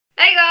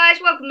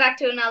welcome back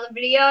to another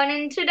video, and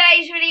in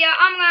today's video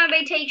I'm going to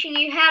be teaching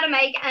you how to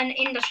make an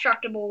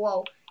indestructible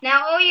wall.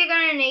 Now all you're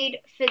going to need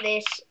for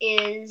this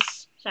is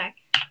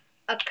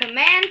a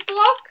command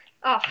block.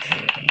 I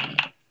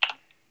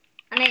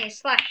need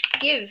a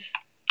 /give,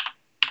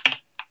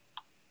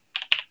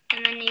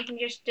 and then you can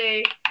just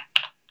do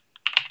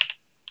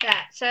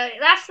that. So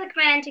that's the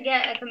command to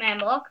get a command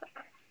block,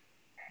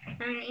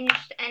 and you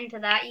just enter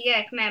that, you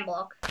get a command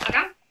block.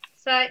 Okay.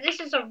 So this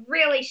is a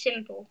really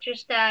simple,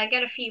 just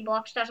get a few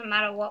blocks, doesn't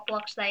matter what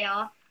blocks they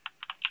are.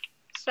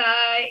 So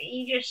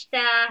you just,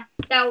 that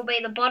will be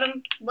the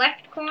bottom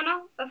left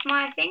corner of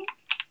my thing.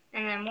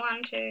 And then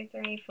 1, 2,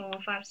 3, 4,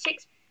 5,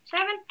 6,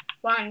 7.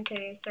 1,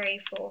 2, 3,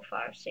 4,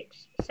 5,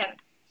 6, 7.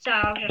 So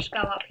I'll just go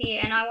up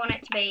here and I want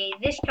it to be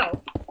this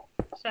tall.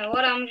 So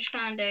what I'm just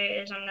going to do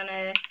is I'm going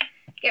to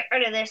get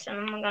rid of this and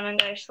I'm going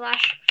to go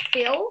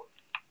 /fill.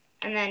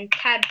 And then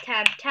tab,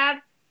 tab, tab.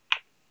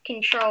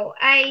 Control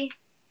A.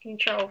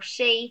 Control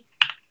C,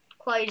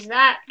 close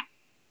that,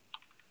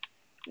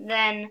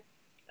 then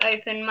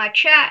open my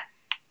chat,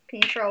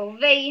 Control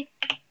V,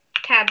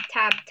 tab,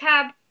 tab,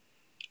 tab,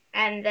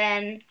 and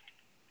then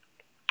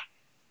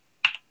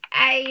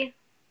A,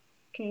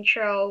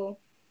 Control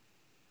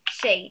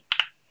C,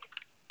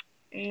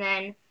 and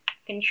then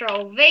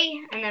Control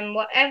V, and then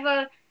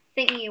whatever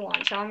thing you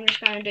want. So I'm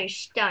just going to do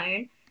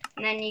stone,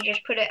 and then you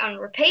just put it on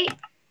repeat,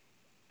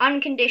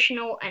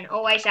 unconditional and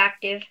always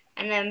active,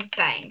 and then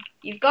bang,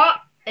 you've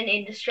got an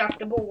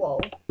indestructible wall,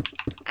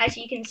 as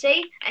you can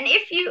see. And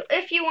if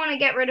you want to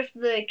get rid of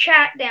the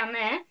chat down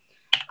there,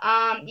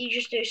 you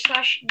just do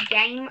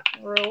 /game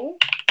rule.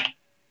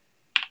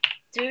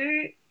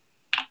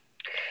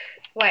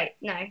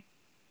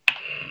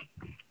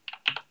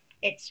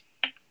 It's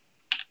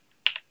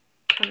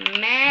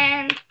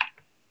command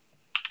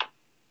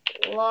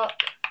block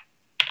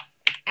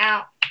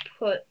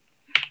output,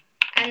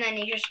 and then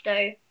you just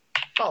do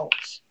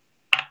false.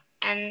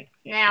 And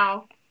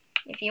now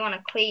if you want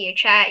to clear your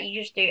chat,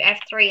 you just do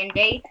F3 and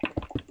D,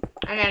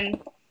 and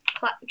then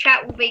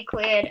chat will be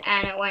cleared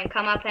and it won't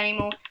come up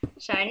anymore.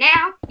 So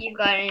now you've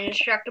got an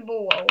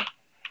indestructible wall.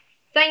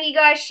 Thank you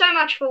guys so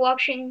much for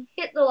watching.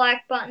 Hit the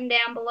like button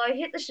down below,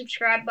 hit the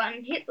subscribe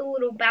button, hit the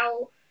little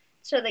bell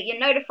so that you're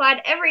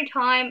notified every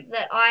time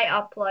that I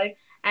upload,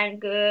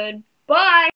 and goodbye.